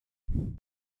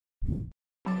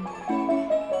Yo,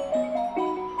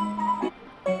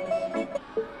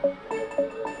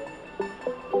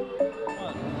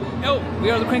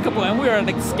 we are the Queen Couple and we are at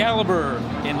Excalibur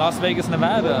in Las Vegas,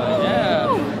 Nevada.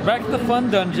 Yeah. Back to the fun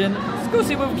dungeon. Let's go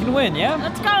see what we can win, yeah?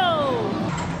 Let's go!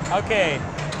 Okay,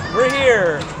 we're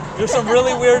here. There's some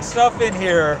really weird stuff in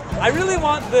here. I really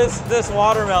want this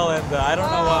watermelon though. I don't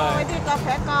know why.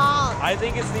 I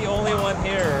think it's the only one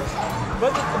here.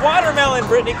 But the watermelon,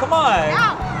 Brittany, come on.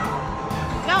 No!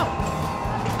 No!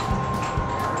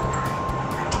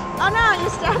 Oh no, you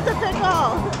stabbed the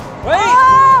pickle! Wait!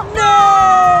 Oh, no!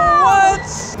 What?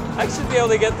 I should be able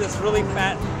to get this really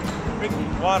fat, Quirky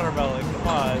watermelon. Come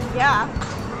on. Yeah.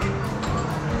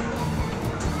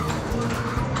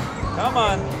 Come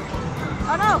on.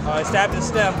 Oh no. Oh, I stabbed the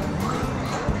stem.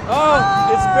 Oh,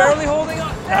 it's barely holding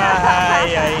on.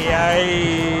 Ay, ay,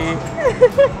 ay.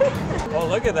 Oh,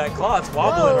 look at that claw. It's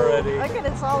wobbling already. Look at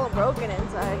it's all broken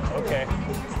inside. Okay.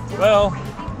 Well,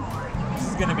 this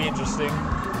is going to be interesting.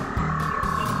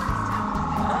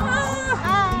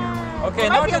 Okay,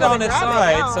 knock it on its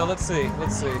side, so let's see.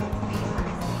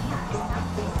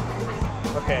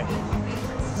 Okay,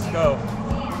 let's go.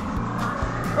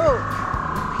 Oh!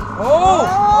 Oh!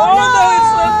 Oh no, it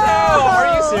slipped out! Are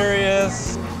you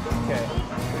serious? Okay.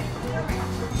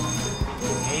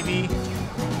 Maybe.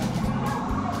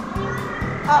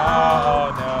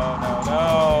 Oh, no.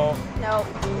 Nope.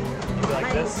 You like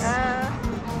this?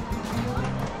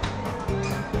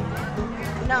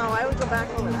 No, I would go back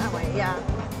over that way, yeah.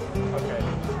 Okay,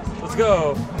 let's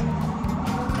go.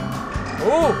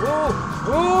 Ooh!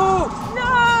 No!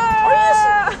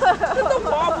 The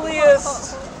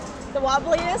wobbliest! The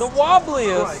wobbliest? The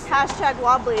wobbliest! Hashtag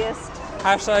wobbliest.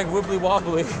 Hashtag wibbly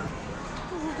wobbly.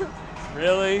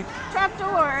 Really? Trapdoor.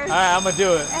 Alright, I'm gonna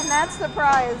do it. And that's the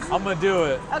prize. I'm gonna do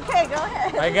it. Okay, go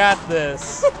ahead. I got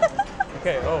this.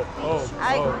 Okay, oh.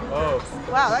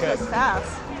 Wow, that Okay. goes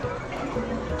fast.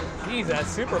 Jeez, that's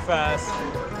super fast.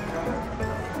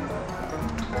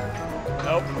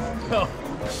 Nope. No.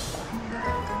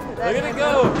 Look at it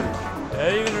go. I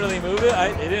didn't even really move it.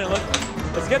 It didn't look.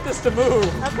 Let's get this to move.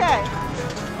 Okay.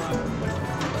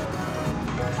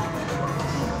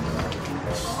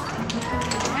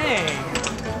 Dang.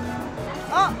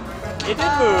 Oh. It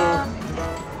did move.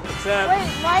 Except. Wait,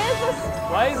 why is this?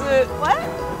 Why is it? What?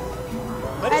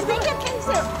 What I is think it thinks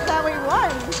that we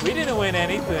won. We didn't win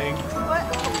anything. What?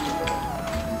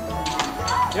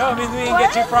 Yo, it means we didn't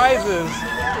get 2 prizes.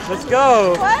 Let's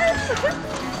go. What?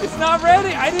 It's not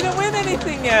ready. I didn't win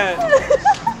anything yet.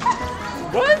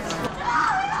 What?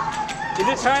 Is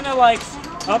it trying to like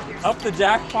up the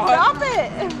jackpot? Stop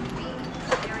it.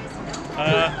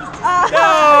 No!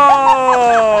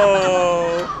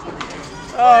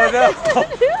 Oh no!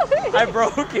 I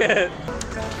broke it.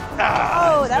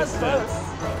 Oh, that was close.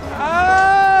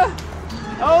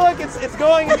 Oh look, it's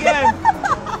going again.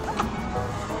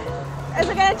 Is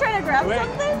it gonna try to grab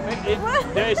something?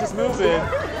 Yeah, it's just moving.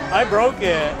 I broke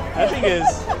it.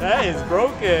 That is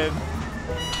broken.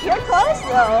 You're close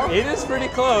though. It is pretty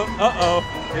close. Uh-oh,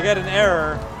 we got an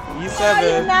error.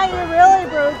 E7. Now you really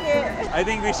broke it. I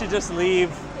think we should just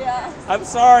leave. Yeah. I'm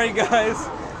sorry, guys.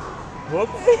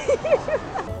 Whoops.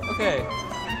 Okay.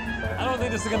 I don't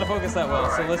think this is gonna focus that well,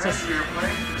 so let's just.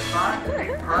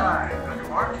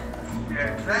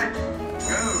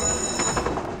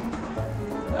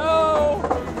 No.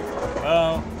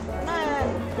 Oh.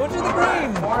 Go to the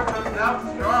green.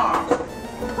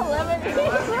 11.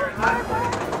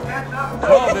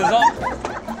 12 is on.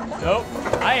 Nope.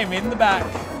 I am in the back.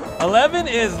 11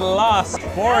 is lost.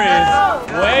 4 is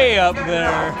way up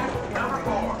there.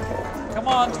 Come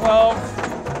on, 12.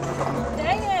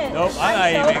 Dang it. Nope,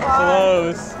 I'm not even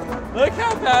close. Look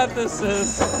how bad this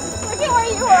is. Look at where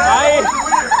you are.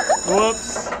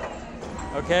 Whoops.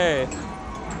 Okay.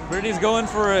 Brittany's going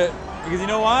for it. Because you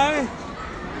know why?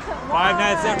 Five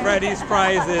Nights at Freddy's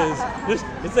prizes.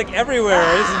 It's like everywhere,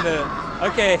 isn't it?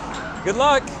 Okay. Good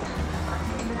luck.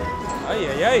 Ay,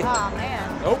 ay, ay. Oh,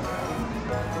 man. Nope.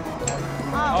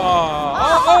 Oh,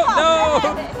 No.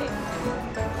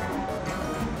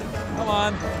 Come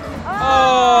on.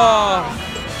 Oh.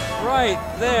 Right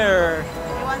there.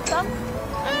 You want some?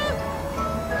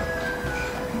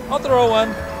 I'll throw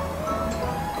one.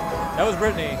 That was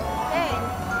Brittany.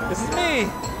 Dang. This is me.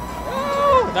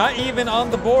 Oh, not even on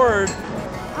the board.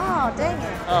 Oh, dang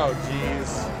it. Oh,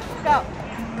 jeez. Go.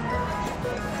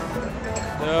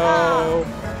 No.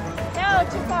 No,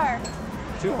 too far.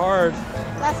 Too hard.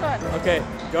 Last one. Okay,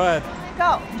 go ahead.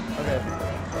 Go. Okay.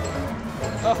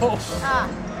 Oh.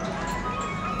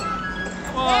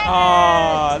 Come on.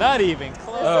 Oh, not even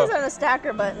close. This isn't a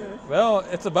stacker button. Well,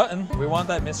 it's a button. We want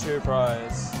that mystery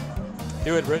prize.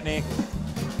 Do it, Brittany.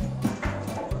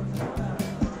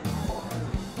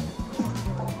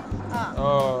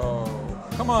 Oh,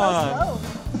 come on. Slow.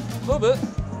 A little bit.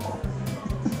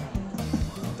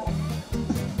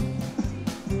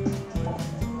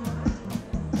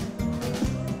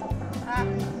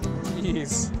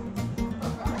 Jeez.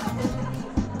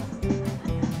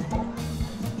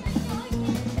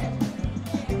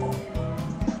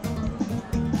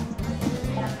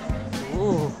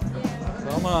 Ooh,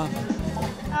 come on.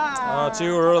 Oh,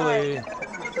 too early.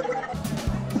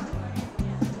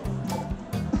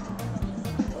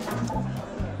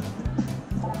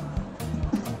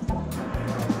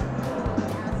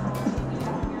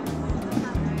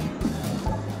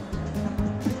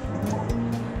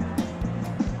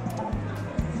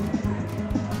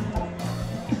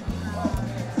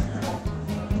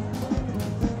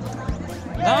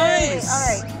 Nice! All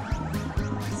right.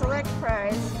 Select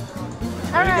prize.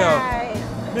 There you go. Alright.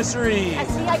 Mystery. I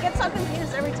see, I get so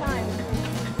confused every time.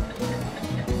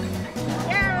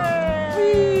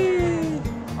 Yay!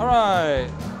 All right.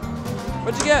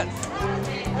 What'd you get? I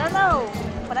don't know,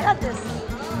 but I got this.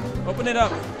 Open it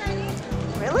up.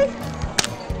 Really?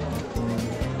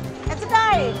 It's a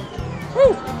die.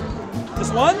 Woo!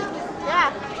 Just one?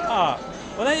 Yeah. Ah.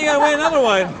 Well, then you gotta win another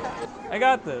one. I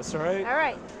got this, all right? All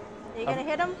right. Are you gonna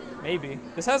hit him? Maybe.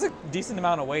 This has a decent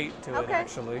amount of weight to it, Okay.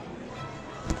 actually.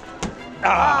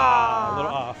 Ah, a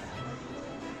little off.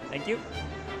 Thank you.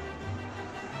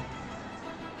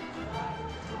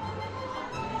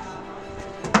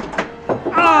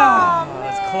 Ah,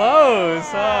 that's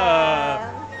close.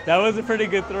 That was a pretty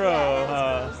good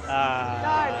throw.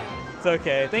 Darn. It's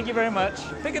okay. Thank you very much.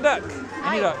 Pick a duck.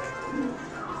 Any duck.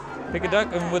 Pick a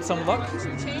duck and with some luck.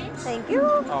 Thank you.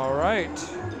 All right.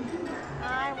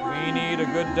 I want We need a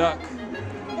good duck.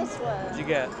 this one. What'd you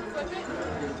get?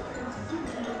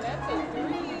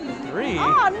 3.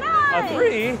 Oh, nice. A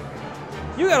 3?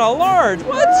 You got a large.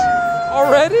 What?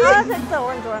 Already? I'll take the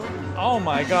orange one. Oh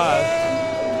my gosh.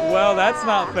 Well, that's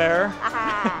not fair.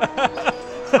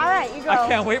 All right, you go. I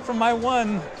can't wait for my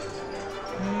one.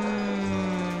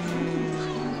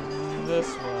 This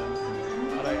one.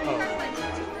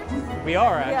 Oh. We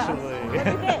are actually.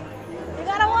 Yeah. You did. You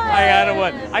got a one. I got a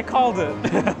one. I called it.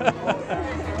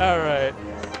 All right.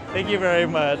 Thank you very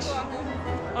much.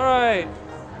 All right.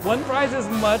 One prize is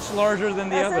much larger than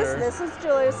the other. This is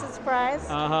Julius's prize.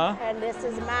 Uh-huh. And this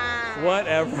is mine.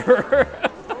 Whatever.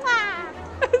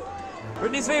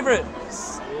 Brittany's favorite.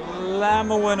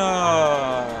 Slamawina.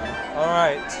 All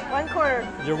right. 1/4.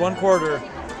 Your 1/4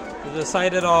 to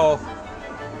decide it all.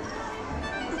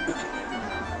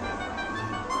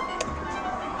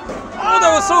 Oh,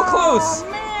 that was so close. Oh,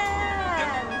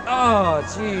 man. Oh,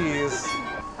 jeez.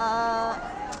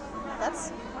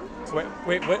 That's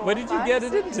Wait, what did you get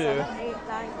it into? 7, 8,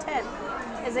 9, 10.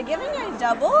 Is it giving me a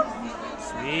double?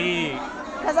 Sweet.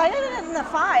 Because I did it in the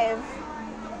 5.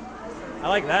 I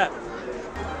like that.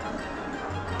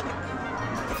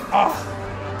 Oh,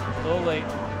 a little late.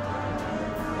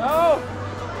 No.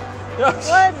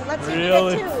 One. Let's see if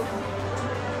Really? you get 2.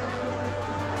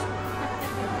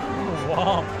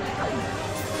 Womp.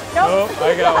 Nope. Oh, I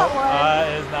got one. one. That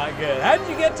is not good. How did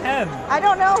you get 10? I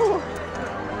don't know.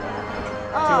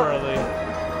 Too early.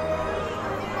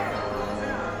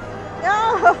 No.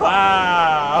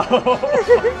 Wow.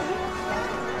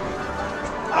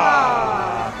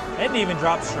 Ah, it didn't even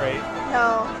drop straight.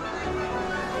 No.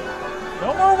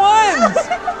 No more ones.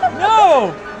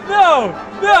 No.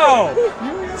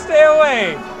 You stay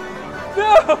away.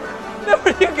 No.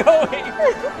 Where are you going?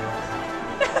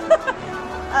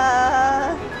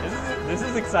 This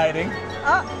is exciting.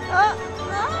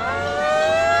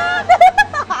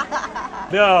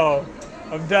 No,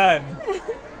 I'm done.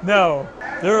 No,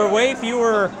 there are way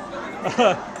fewer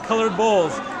colored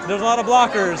bowls. There's a lot of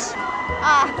blockers.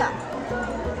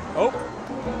 Oh,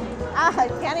 I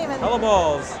can't even. hello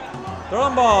balls.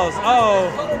 Throwing balls.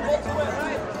 Oh.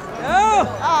 No.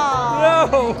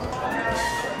 No.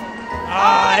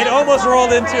 It almost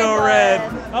rolled into a red.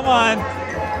 Come on.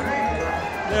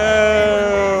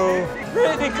 No.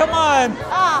 Brittany, come on.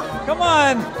 Come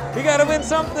on. We gotta win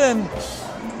something.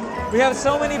 We have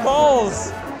so many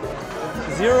balls.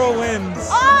 0 wins.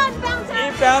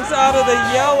 It bounced out of the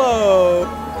yellow.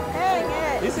 Dang it.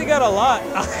 At least we got a lot.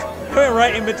 It went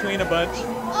right in between a bunch.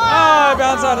 It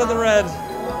bounced out of the red.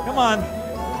 Come on.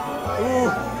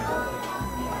 Ooh.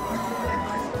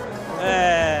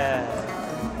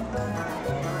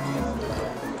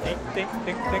 Think.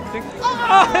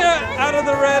 Out of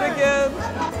the red again.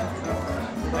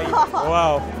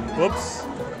 Wow. Whoops.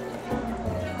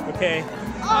 Okay.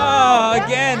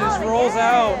 Again, this rolls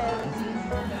out.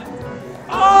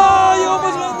 Oh, you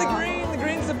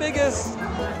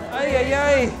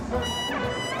Brittany!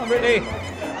 Come on, Brittany!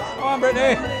 Come on,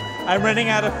 Brittany! I'm running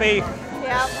out of faith.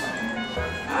 Yep.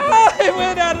 Ah, I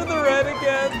went out of the red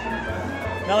again.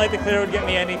 Not like the clear would get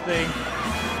me anything.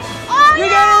 Oh, You yeah!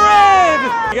 got a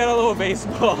red! You got a little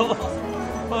baseball.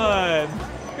 Fun.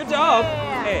 Good job.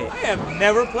 Yeah. Hey, I have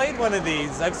never played one of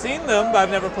these. I've seen them, but I've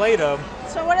never played them.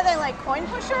 So what are they, like coin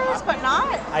pushers, but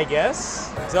not? I guess.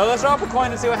 So let's drop a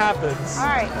coin and see what happens. All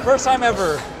right. First time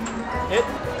ever. It.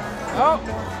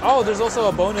 Oh, there's also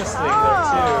a bonus thing there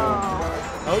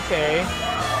too. Okay.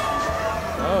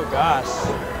 Oh gosh.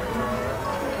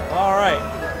 All right.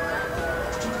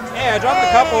 Hey, I dropped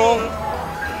a couple.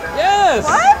 Yes.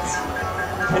 What?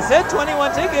 It said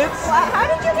 21 tickets. How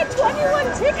did you get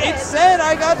 21 tickets? It said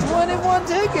I got 21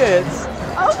 tickets.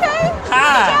 Okay.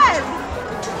 Ha. Again.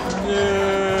 No.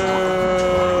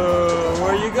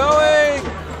 Where are you going?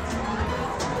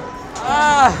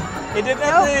 Ah, it did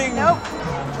nothing. Nope.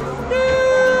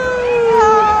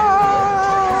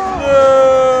 No.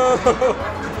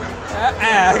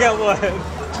 I got one.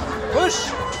 Push.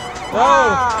 No,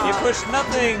 you pushed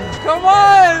nothing. Come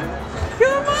on.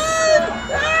 Come on.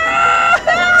 Ah!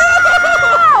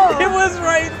 It was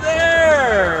right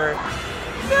there.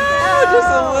 No, just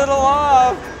a little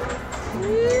off.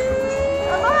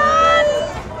 Come on.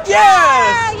 Yes.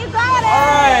 Yeah, you got it. All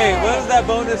right. What does that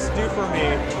bonus do for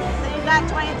me? So you got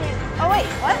 23. Oh wait,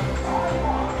 what?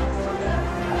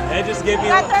 It just gave You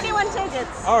you. got 31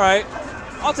 tickets. All right.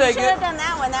 I'll take Should it. have done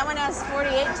that one. That one has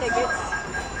 48 tickets.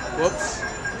 Whoops.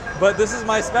 But this is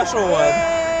my special one.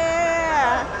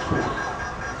 Yeah.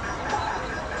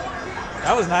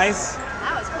 That was nice.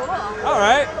 That was cool. All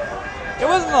right. It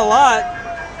wasn't a lot,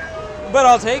 but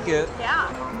I'll take it. Yeah.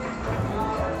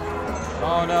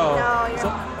 Oh no. No, you So,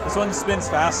 this one spins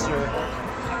faster.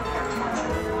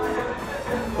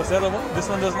 What's that one? This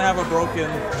one doesn't have a broken.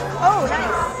 Oh,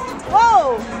 nice.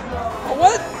 Whoa. Oh,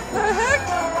 what the heck?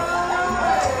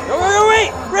 Oh,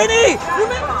 wait, Brittany!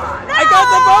 I got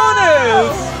the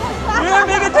bonus! You didn't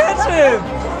pay attention!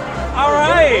 All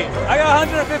right, I got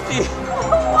 150.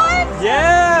 What?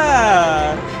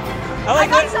 Yeah! I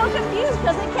got so confused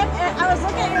because I was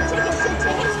looking at your tickets. Your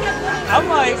tickets kept getting. I'm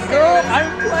like, girl,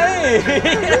 I'm playing.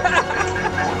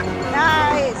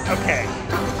 Nice. Okay.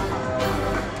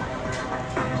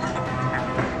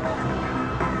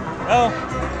 Well,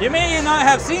 you may not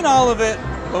have seen all of it,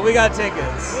 but we got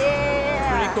tickets. Yeah.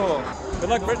 Pretty cool. Good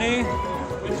luck, Brittany.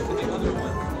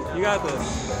 You got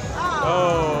this.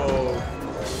 Oh,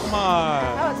 come on.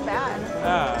 That was bad.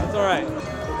 Yeah, it's all right.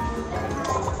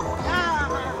 Ah.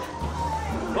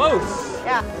 Close.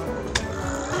 Yeah.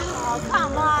 Oh,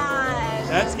 come on.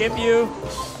 That skip you?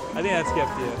 I think that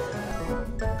skipped you.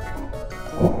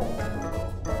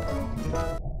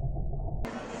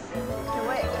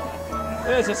 Wait.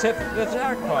 Yeah, just hit the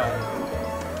jackpot.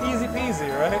 Easy peasy,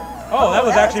 right? Oh, that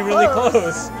was actually really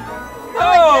close. No,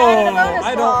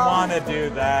 I don't want to do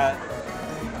that.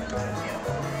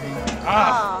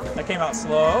 Ah, that came out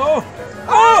slow.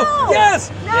 Oh, yes!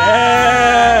 No!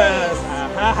 Yes!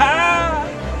 Ha ha!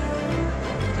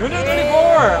 234!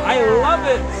 I love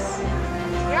it!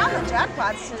 You're on the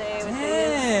jackpots today with these.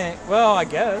 Dang. Well, I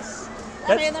guess.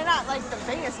 I mean, they're not like the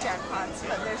biggest jackpots,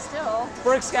 but they're still.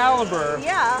 For Excalibur.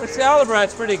 Yeah. For Excalibur,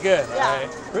 that's pretty good, Yeah. right?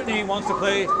 Brittany wants to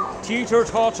play Teeter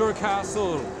Totter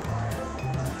Castle.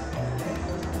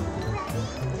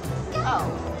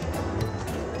 Oh.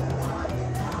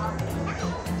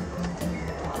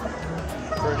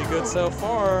 Pretty good so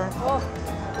far. Oh.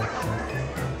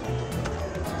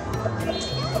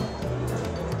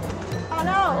 Oh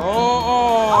no.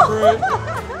 Oh, Britt.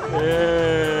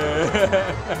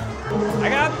 Yeah. I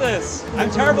got this. I'm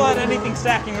terrible at anything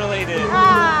stacking related.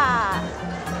 Ah.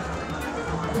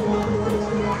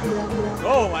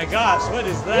 Oh my gosh, what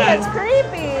is that? It's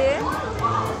creepy.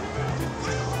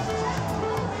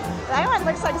 That one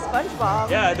looks like SpongeBob.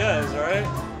 Yeah, it does, right?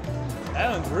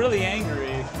 That one's really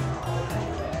angry.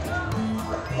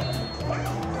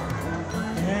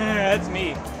 Yeah, that's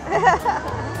me.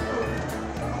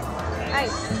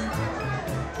 Nice.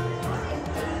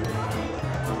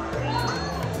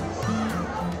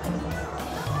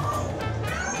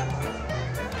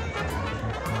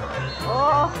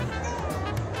 Oh.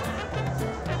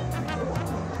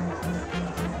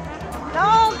 No,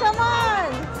 come on.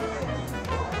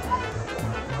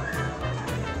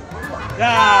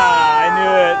 Ah, I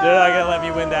knew it. They're not gonna let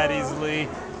me win that easily.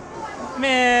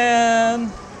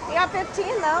 Man. You got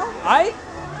 15 though.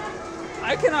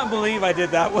 I cannot believe I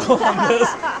did that well on this.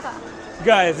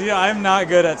 Guys, you know, I'm not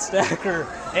good at stacker.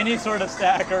 Any sort of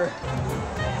stacker.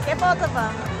 Get both of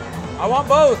them. I want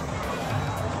both.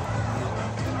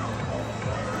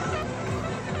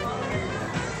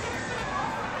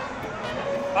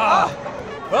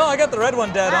 Well, I got the red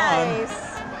one dead on. Nice.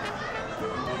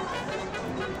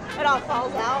 It all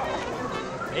falls out.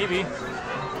 Maybe.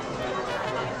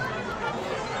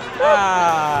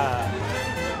 Ah.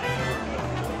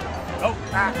 Oh,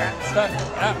 stuck.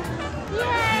 Ah.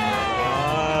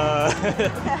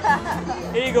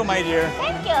 Yay! Here you go, my dear.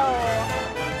 Thank you.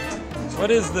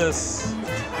 What is this? I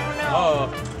don't know. Oh.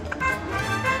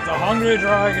 It's a hungry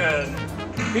dragon.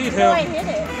 Feed How do I him. hit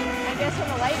it? I guess from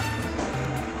the light.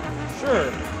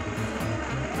 Sure.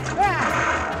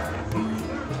 Ah.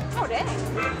 Oh, dang.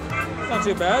 It's not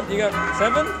too bad. You got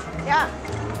 7? Yeah.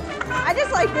 I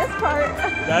just like this part.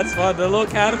 That's fun. The little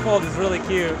catapult is really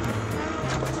cute.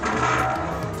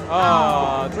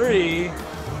 Oh, 3.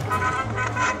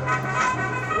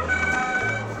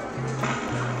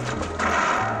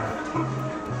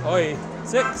 Oi,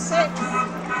 6. 6.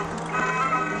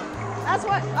 That's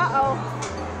what. Uh-oh.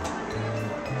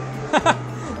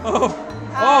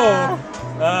 Oh,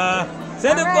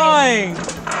 send it flying.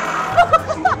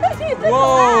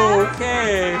 Whoa,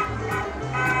 okay.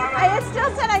 It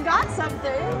still said I got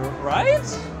something. Right?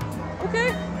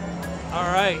 Okay.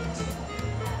 All right.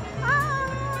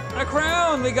 Ah. A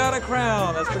crown. We got a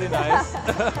crown. That's pretty nice.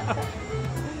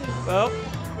 Well,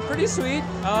 pretty sweet.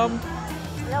 No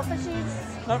fishies.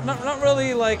 Not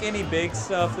really like any big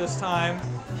stuff this time.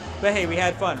 But hey, we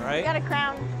had fun, right? Got a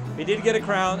crown. We did get a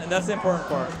crown, and that's the important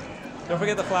part. Don't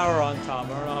forget the flower on top. I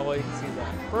don't know how well you can see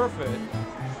that. Perfect.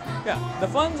 Yeah, the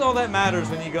fun's all that matters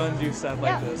when you go and do stuff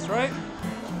like this, right?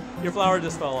 Your flower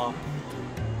just fell off.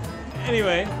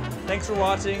 Anyway, thanks for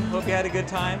watching. Hope you had a good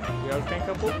time. We are the Crank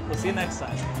Couple. We'll see you next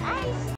time. Bye.